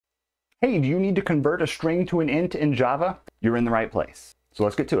Hey, do you need to convert a string to an int in Java? You're in the right place. So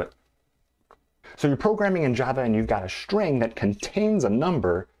let's get to it. So you're programming in Java and you've got a string that contains a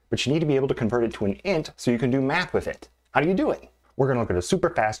number, but you need to be able to convert it to an int so you can do math with it. How do you do it? We're going to look at a super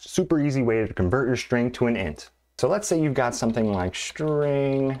fast, super easy way to convert your string to an int. So let's say you've got something like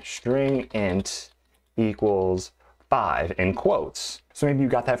string int equals 5 in quotes. So maybe you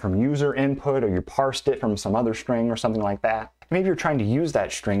got that from user input, or you parsed it from some other string or something like that. Maybe you're trying to use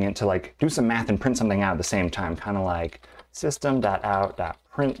that string int to like do some math and print something out at the same time, kind of like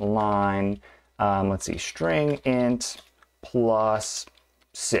system.out.println, let's see, string int plus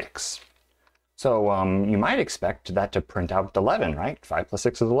 6. So you might expect that to print out 11, right? 5 plus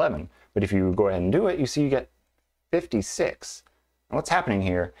 6 is 11. But if you go ahead and do it, you see you get 56. And what's happening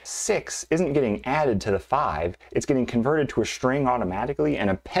here? 6 isn't getting added to the 5, it's getting converted to a string automatically and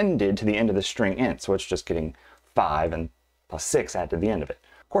appended to the end of the string int. So it's just getting 5 and plus 6 added to the end of it.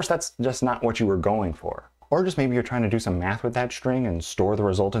 Of course, that's just not what you were going for. Or just maybe you're trying to do some math with that string and store the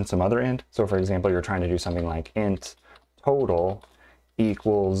result in some other int. So for example, you're trying to do something like int total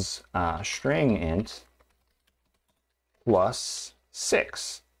equals string int plus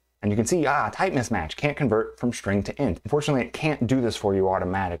 6. And you can see, type mismatch, can't convert from string to int. Unfortunately, it can't do this for you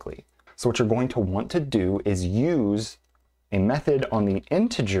automatically. So what you're going to want to do is use a method on the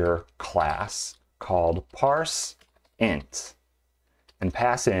integer class called parseint and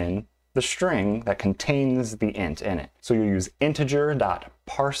pass in the string that contains the int in it. So you use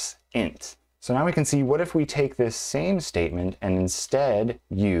integer.parseint. So now we can see, what if we take this same statement and instead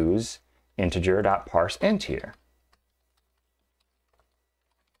use integer.parseint here?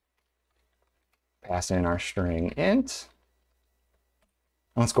 Pass in our string int.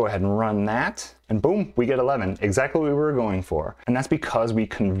 Let's go ahead and run that, and boom, we get 11, exactly what we were going for. And that's because we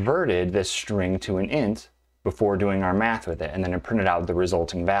converted this string to an int before doing our math with it, and then it printed out the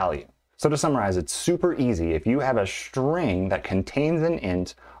resulting value. So to summarize, it's super easy. If you have a string that contains an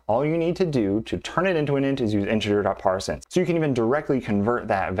int, all you need to do to turn it into an int is use integer.parseint. So you can even directly convert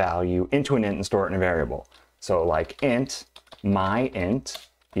that value into an int and store it in a variable. So like int myInt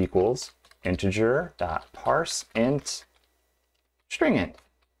equals integer.parseint string int.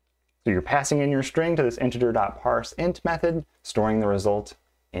 So you're passing in your string to this integer.parseint method, storing the result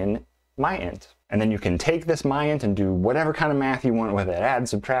in myInt. And then you can take this myInt and do whatever kind of math you want with it. Add,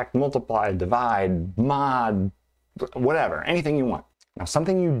 subtract, multiply, divide, mod, whatever, anything you want. Now,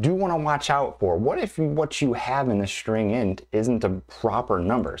 something you do want to watch out for. What if what you have in the string int isn't a proper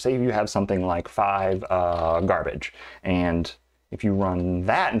number? Say if you have something like 5 garbage, and if you run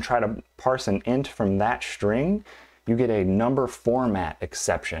that and try to parse an int from that string, you get a number format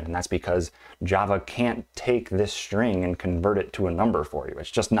exception. And that's because Java can't take this string and convert it to a number for you.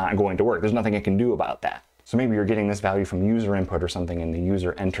 It's just not going to work. There's nothing it can do about that. So maybe you're getting this value from user input or something, and the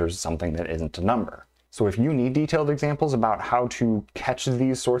user enters something that isn't a number. So if you need detailed examples about how to catch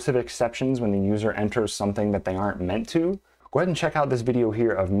these sorts of exceptions when the user enters something that they aren't meant to, go ahead and check out this video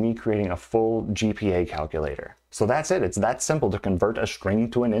here of me creating a full GPA calculator. So that's it. It's that simple to convert a string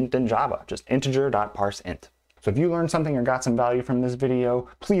to an int in Java. Just integer.parseint. So if you learned something or got some value from this video,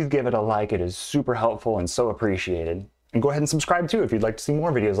 please give it a like. It is super helpful and so appreciated. And go ahead and subscribe too if you'd like to see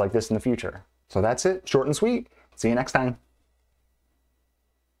more videos like this in the future. So that's it. Short and sweet. See you next time.